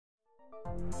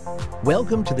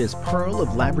Welcome to this Pearl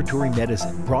of Laboratory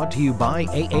Medicine, brought to you by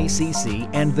AACC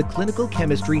and the Clinical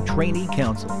Chemistry Trainee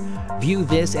Council. View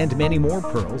this and many more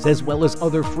pearls, as well as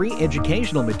other free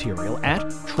educational material at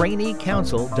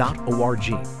traineecouncil.org.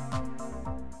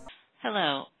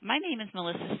 Hello, my name is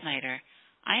Melissa Snyder.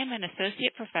 I am an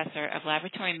Associate Professor of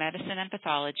Laboratory Medicine and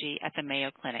Pathology at the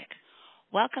Mayo Clinic.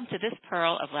 Welcome to this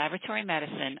Pearl of Laboratory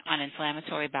Medicine on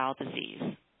inflammatory bowel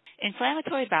disease.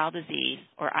 Inflammatory bowel disease,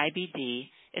 or IBD,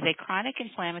 is a chronic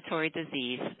inflammatory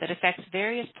disease that affects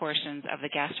various portions of the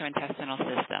gastrointestinal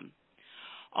system.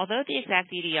 Although the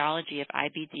exact etiology of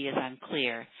IBD is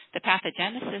unclear, the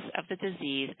pathogenesis of the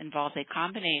disease involves a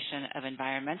combination of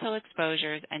environmental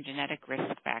exposures and genetic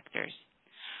risk factors.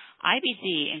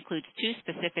 IBD includes two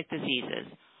specific diseases,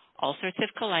 ulcerative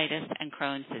colitis and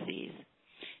Crohn's disease.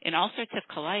 In ulcerative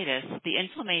colitis, the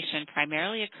inflammation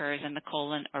primarily occurs in the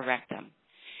colon or rectum.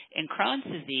 In Crohn's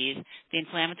disease, the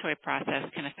inflammatory process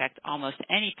can affect almost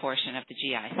any portion of the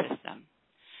GI system.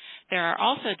 There are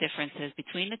also differences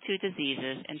between the two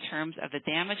diseases in terms of the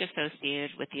damage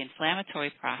associated with the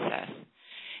inflammatory process.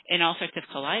 In ulcerative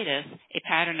colitis, a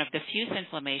pattern of diffuse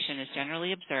inflammation is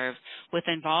generally observed with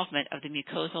involvement of the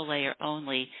mucosal layer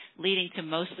only, leading to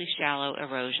mostly shallow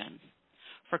erosions.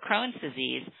 For Crohn's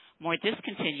disease, more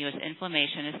discontinuous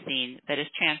inflammation is seen that is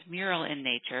transmural in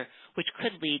nature, which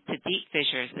could lead to deep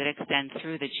fissures that extend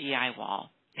through the GI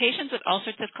wall. Patients with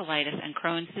ulcerative colitis and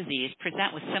Crohn's disease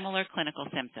present with similar clinical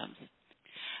symptoms.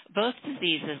 Both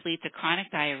diseases lead to chronic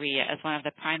diarrhea as one of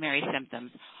the primary symptoms,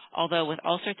 although with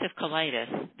ulcerative colitis,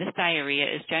 this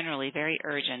diarrhea is generally very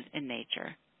urgent in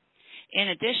nature. In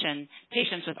addition,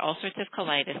 patients with ulcerative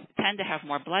colitis tend to have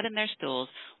more blood in their stools,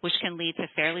 which can lead to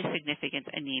fairly significant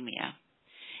anemia.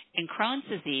 In Crohn's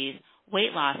disease,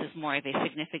 weight loss is more of a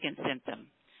significant symptom.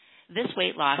 This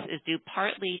weight loss is due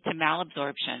partly to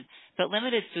malabsorption, but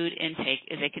limited food intake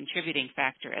is a contributing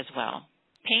factor as well.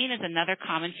 Pain is another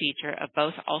common feature of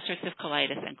both ulcerative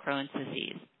colitis and Crohn's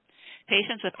disease.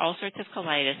 Patients with ulcerative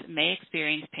colitis may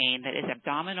experience pain that is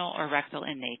abdominal or rectal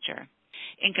in nature.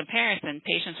 In comparison,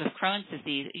 patients with Crohn's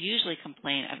disease usually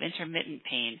complain of intermittent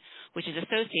pain, which is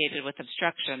associated with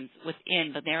obstructions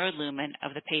within the narrow lumen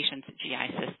of the patient's GI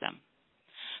system.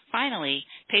 Finally,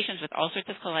 patients with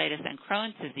ulcerative colitis and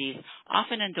Crohn's disease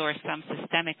often endure some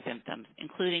systemic symptoms,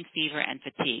 including fever and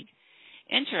fatigue.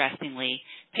 Interestingly,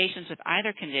 patients with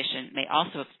either condition may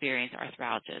also experience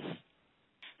arthralgias.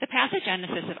 The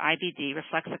pathogenesis of IBD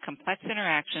reflects a complex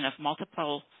interaction of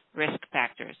multiple risk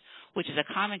factors, which is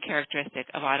a common characteristic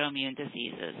of autoimmune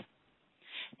diseases.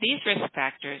 These risk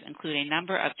factors include a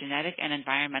number of genetic and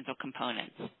environmental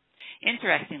components.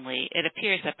 Interestingly, it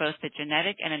appears that both the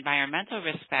genetic and environmental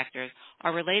risk factors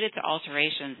are related to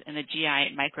alterations in the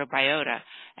GI microbiota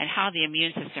and how the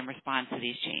immune system responds to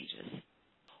these changes.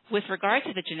 With regard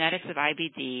to the genetics of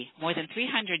IBD, more than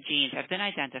 300 genes have been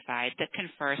identified that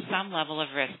confer some level of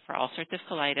risk for ulcerative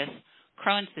colitis,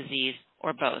 Crohn's disease,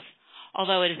 or both,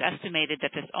 although it is estimated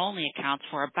that this only accounts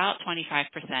for about 25%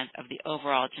 of the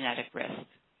overall genetic risk.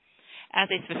 As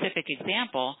a specific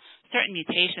example, certain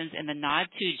mutations in the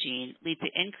NOD2 gene lead to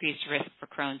increased risk for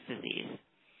Crohn's disease.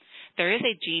 There is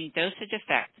a gene dosage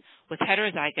effect, with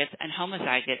heterozygotes and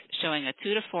homozygotes showing a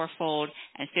 2 to 4-fold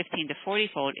and 15 to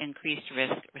 40-fold increased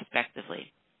risk,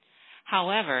 respectively.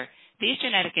 However, these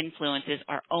genetic influences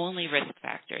are only risk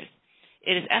factors.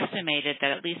 It is estimated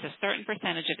that at least a certain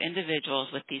percentage of individuals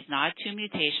with these NOD2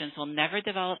 mutations will never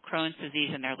develop Crohn's disease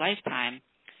in their lifetime.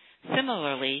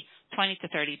 Similarly, 20 to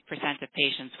 30% of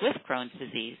patients with Crohn's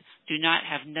disease do not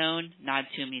have known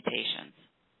NOD2 mutations.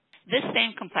 This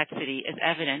same complexity is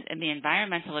evident in the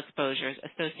environmental exposures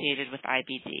associated with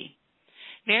IBD.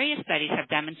 Various studies have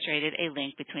demonstrated a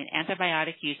link between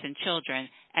antibiotic use in children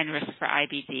and risk for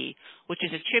IBD, which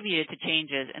is attributed to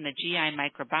changes in the GI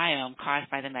microbiome caused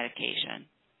by the medication.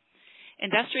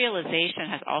 Industrialization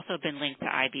has also been linked to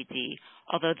IBD,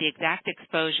 although the exact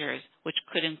exposures, which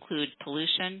could include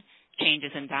pollution,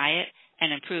 changes in diet,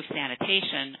 and improved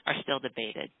sanitation, are still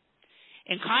debated.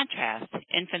 In contrast,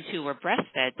 infants who were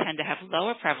breastfed tend to have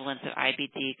lower prevalence of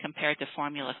IBD compared to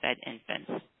formula-fed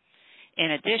infants.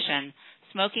 In addition,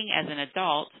 smoking as an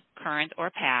adult, current or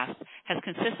past, has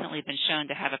consistently been shown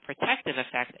to have a protective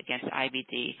effect against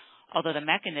IBD, although the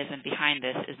mechanism behind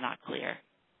this is not clear.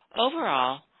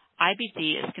 Overall,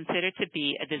 IBD is considered to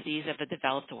be a disease of the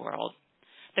developed world.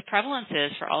 The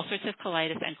prevalences for ulcerative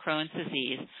colitis and Crohn's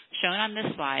disease shown on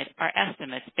this slide are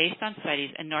estimates based on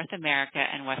studies in North America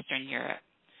and Western Europe.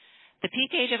 The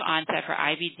peak age of onset for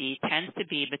IBD tends to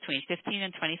be between 15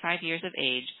 and 25 years of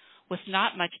age, with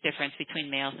not much difference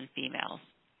between males and females.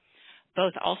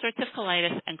 Both ulcerative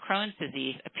colitis and Crohn's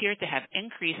disease appear to have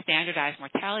increased standardized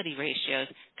mortality ratios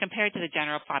compared to the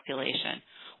general population,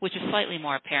 which is slightly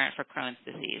more apparent for Crohn's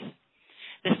disease.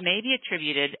 This may be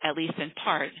attributed, at least in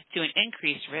part, to an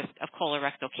increased risk of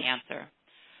colorectal cancer.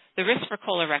 The risk for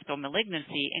colorectal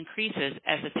malignancy increases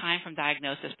as the time from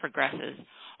diagnosis progresses,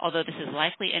 although this is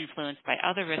likely influenced by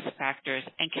other risk factors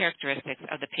and characteristics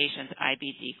of the patient's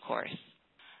IBD course.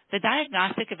 The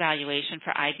diagnostic evaluation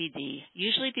for IBD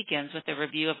usually begins with a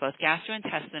review of both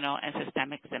gastrointestinal and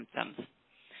systemic symptoms.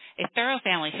 A thorough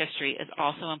family history is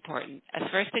also important,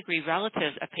 as first-degree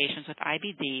relatives of patients with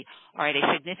IBD are at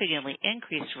a significantly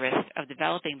increased risk of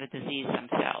developing the disease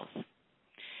themselves.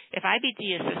 If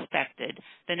IBD is suspected,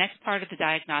 the next part of the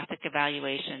diagnostic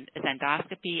evaluation is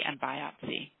endoscopy and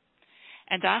biopsy.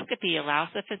 Endoscopy allows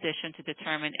the physician to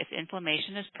determine if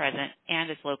inflammation is present and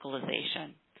its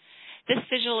localization. This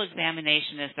visual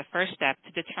examination is the first step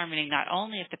to determining not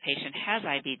only if the patient has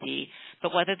IBD,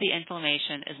 but whether the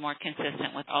inflammation is more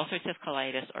consistent with ulcerative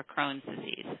colitis or Crohn's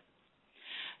disease.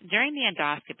 During the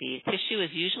endoscopy, tissue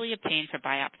is usually obtained for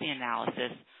biopsy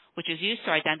analysis, which is used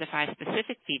to identify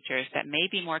specific features that may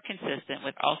be more consistent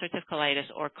with ulcerative colitis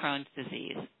or Crohn's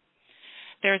disease.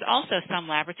 There is also some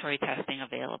laboratory testing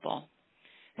available.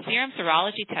 Serum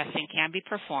serology testing can be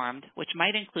performed, which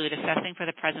might include assessing for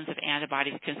the presence of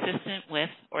antibodies consistent with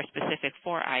or specific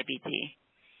for IBD.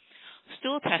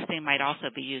 Stool testing might also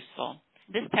be useful.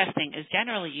 This testing is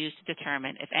generally used to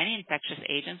determine if any infectious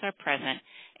agents are present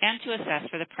and to assess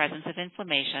for the presence of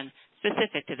inflammation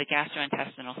specific to the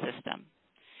gastrointestinal system.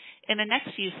 In the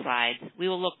next few slides, we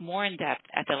will look more in depth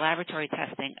at the laboratory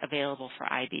testing available for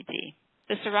IBD.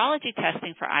 The serology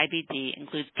testing for IBD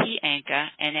includes P-ANCA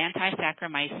and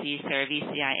anti-Saccharomyces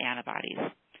cerevisiae antibodies.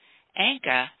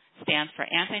 ANCA stands for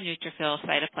anti-neutrophil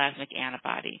cytoplasmic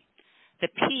antibody. The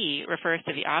P refers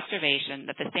to the observation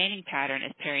that the staining pattern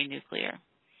is perinuclear.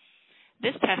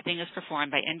 This testing is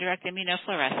performed by indirect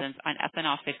immunofluorescence on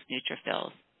ethanol-fixed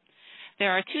neutrophils.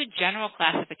 There are two general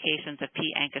classifications of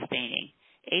P-ANCA staining,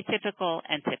 atypical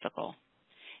and typical.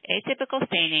 Atypical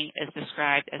staining is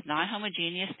described as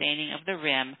non-homogeneous staining of the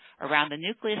rim around the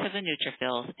nucleus of the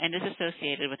neutrophils and is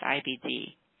associated with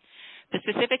IBD. The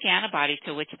specific antibody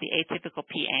to which the atypical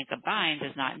P-ANCA binds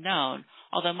is not known,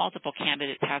 although multiple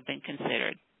candidates have been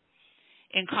considered.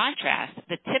 In contrast,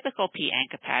 the typical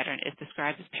P-ANCA pattern is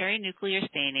described as perinuclear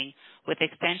staining with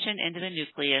extension into the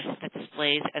nucleus that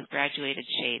displays as graduated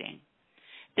shading.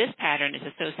 This pattern is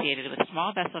associated with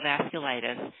small vessel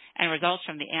vasculitis and results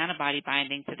from the antibody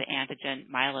binding to the antigen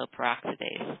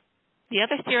myeloperoxidase. The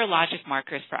other serologic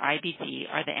markers for IBD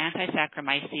are the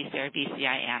anti-Saccharomyces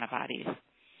cerevisiae antibodies.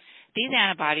 These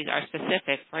antibodies are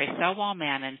specific for a cell wall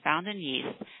mannan found in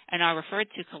yeast and are referred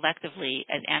to collectively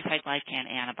as anti-glycan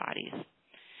antibodies.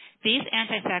 These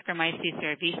anti-Saccharomyces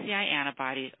cerevisiae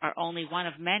antibodies are only one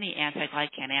of many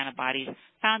anti-glycan antibodies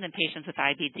found in patients with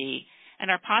IBD and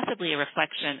are possibly a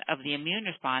reflection of the immune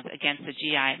response against the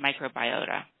GI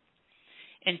microbiota.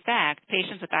 In fact,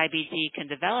 patients with IBD can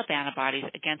develop antibodies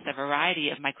against a variety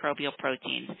of microbial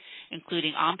proteins,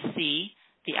 including OMP-C,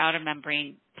 the outer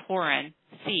membrane porin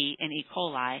C in E.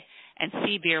 coli, and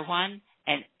CBIR1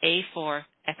 and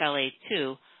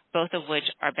A4-FLA2, both of which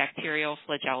are bacterial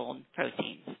flagellum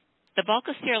proteins. The bulk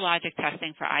of serologic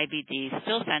testing for IBD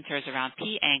still centers around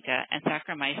P-ANCA and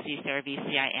Saccharomyces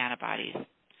cerevisiae antibodies.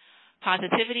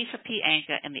 Positivity for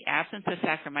P-ANCA in the absence of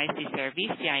Saccharomyces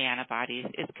cerevisiae antibodies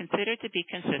is considered to be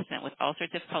consistent with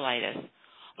ulcerative colitis,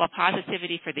 while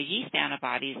positivity for the yeast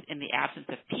antibodies in the absence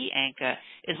of P-ANCA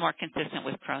is more consistent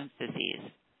with Crohn's disease.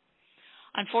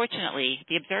 Unfortunately,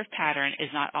 the observed pattern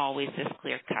is not always this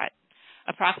clear-cut.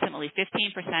 Approximately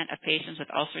 15% of patients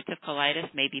with ulcerative colitis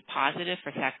may be positive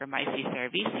for Saccharomyces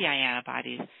cerevisiae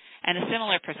antibodies, and a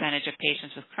similar percentage of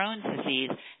patients with Crohn's disease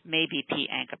may be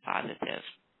P-ANCA positive.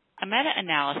 A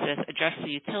meta-analysis addressed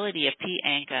the utility of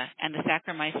P-ANCA and the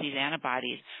Saccharomyces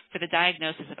antibodies for the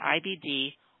diagnosis of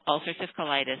IBD, ulcerative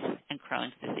colitis, and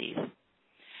Crohn's disease.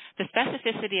 The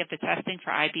specificity of the testing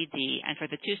for IBD and for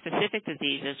the two specific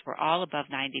diseases were all above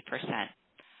 90%.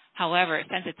 However,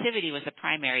 sensitivity was the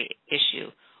primary issue,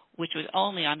 which was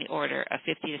only on the order of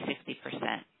 50 to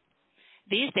 60%.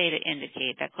 These data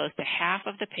indicate that close to half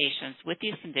of the patients with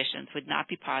these conditions would not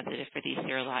be positive for these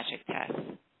serologic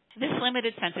tests. This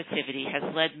limited sensitivity has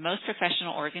led most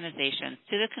professional organizations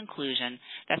to the conclusion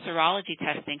that serology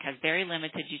testing has very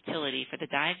limited utility for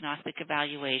the diagnostic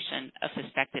evaluation of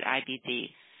suspected IBD,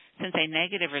 since a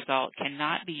negative result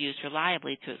cannot be used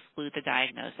reliably to exclude the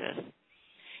diagnosis.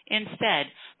 Instead,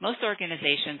 most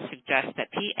organizations suggest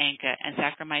that P-ANCA and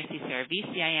Saccharomyces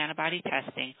cerevisiae antibody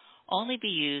testing only be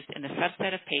used in the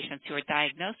subset of patients who are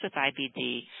diagnosed with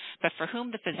IBD, but for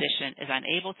whom the physician is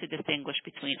unable to distinguish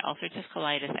between ulcerative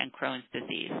colitis and Crohn's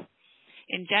disease.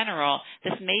 In general,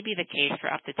 this may be the case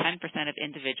for up to 10% of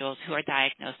individuals who are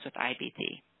diagnosed with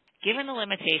IBD. Given the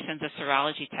limitations of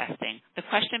serology testing, the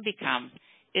question becomes,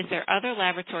 is there other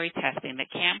laboratory testing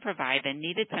that can provide the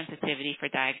needed sensitivity for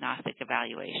diagnostic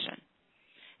evaluation?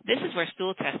 This is where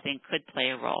stool testing could play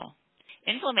a role.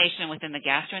 Inflammation within the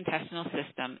gastrointestinal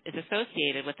system is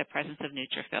associated with the presence of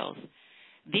neutrophils.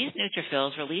 These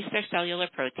neutrophils release their cellular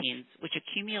proteins, which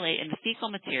accumulate in the fecal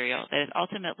material that is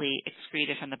ultimately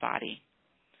excreted from the body.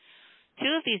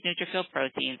 Two of these neutrophil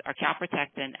proteins are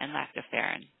calprotectin and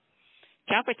lactoferrin.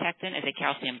 Calprotectin is a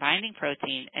calcium-binding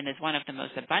protein and is one of the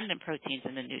most abundant proteins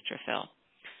in the neutrophil.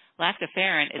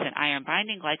 Lactoferrin is an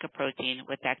iron-binding glycoprotein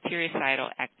with bactericidal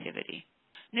activity.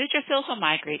 Neutrophils will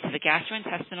migrate to the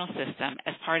gastrointestinal system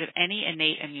as part of any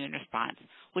innate immune response,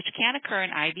 which can occur in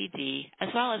IBD as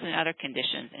well as in other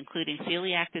conditions, including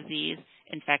celiac disease,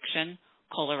 infection,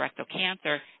 colorectal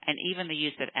cancer, and even the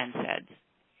use of NSAIDs.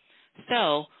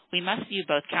 So, we must view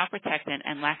both calprotectin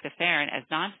and lactoferrin as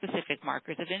nonspecific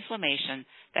markers of inflammation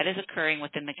that is occurring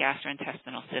within the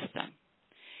gastrointestinal system.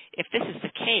 If this is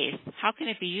the case, how can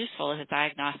it be useful as a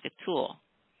diagnostic tool?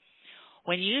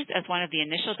 When used as one of the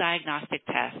initial diagnostic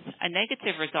tests, a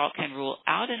negative result can rule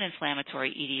out an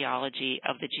inflammatory etiology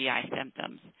of the GI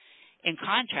symptoms. In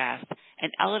contrast,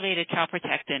 an elevated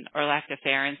calprotectin or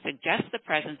lactoferrin suggests the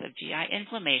presence of GI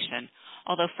inflammation,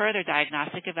 although further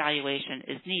diagnostic evaluation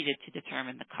is needed to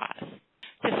determine the cause.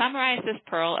 To summarize this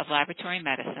pearl of laboratory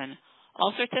medicine,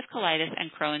 ulcerative colitis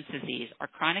and Crohn's disease are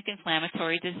chronic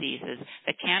inflammatory diseases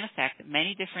that can affect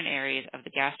many different areas of the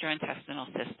gastrointestinal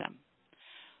system.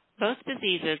 Both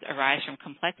diseases arise from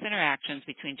complex interactions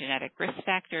between genetic risk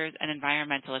factors and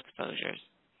environmental exposures.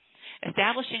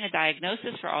 Establishing a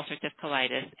diagnosis for ulcerative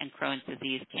colitis and Crohn's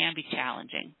disease can be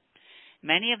challenging.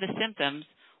 Many of the symptoms,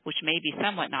 which may be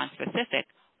somewhat nonspecific,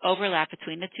 overlap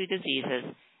between the two diseases,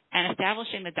 and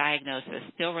establishing the diagnosis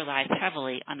still relies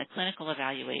heavily on the clinical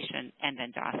evaluation and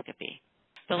endoscopy.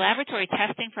 The laboratory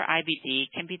testing for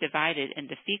IBD can be divided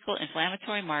into fecal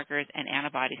inflammatory markers and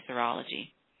antibody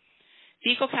serology.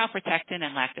 Fecal calprotectin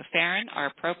and lactoferrin are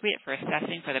appropriate for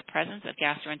assessing for the presence of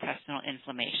gastrointestinal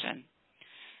inflammation.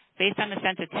 Based on the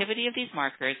sensitivity of these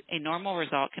markers, a normal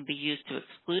result can be used to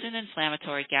exclude an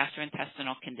inflammatory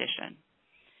gastrointestinal condition.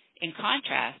 In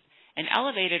contrast, an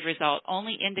elevated result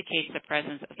only indicates the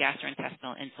presence of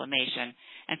gastrointestinal inflammation,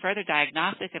 and further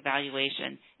diagnostic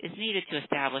evaluation is needed to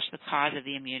establish the cause of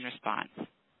the immune response.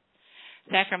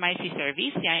 Saccharomyces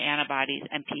cerevisiae antibodies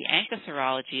and P-ANCA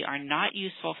serology are not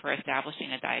useful for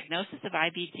establishing a diagnosis of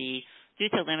IBD due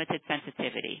to limited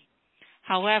sensitivity.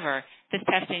 However, this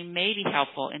testing may be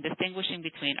helpful in distinguishing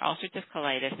between ulcerative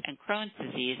colitis and Crohn's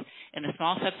disease in the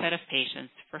small subset of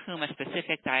patients for whom a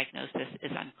specific diagnosis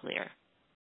is unclear.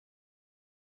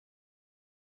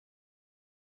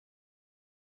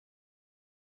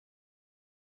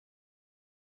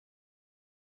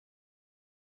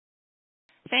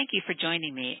 Thank you for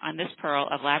joining me on this pearl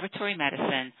of laboratory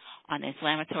medicine on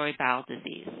inflammatory bowel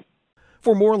disease.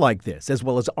 For more like this, as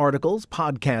well as articles,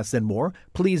 podcasts, and more,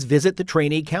 please visit the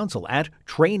Trainee Council at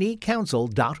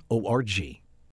traineecouncil.org.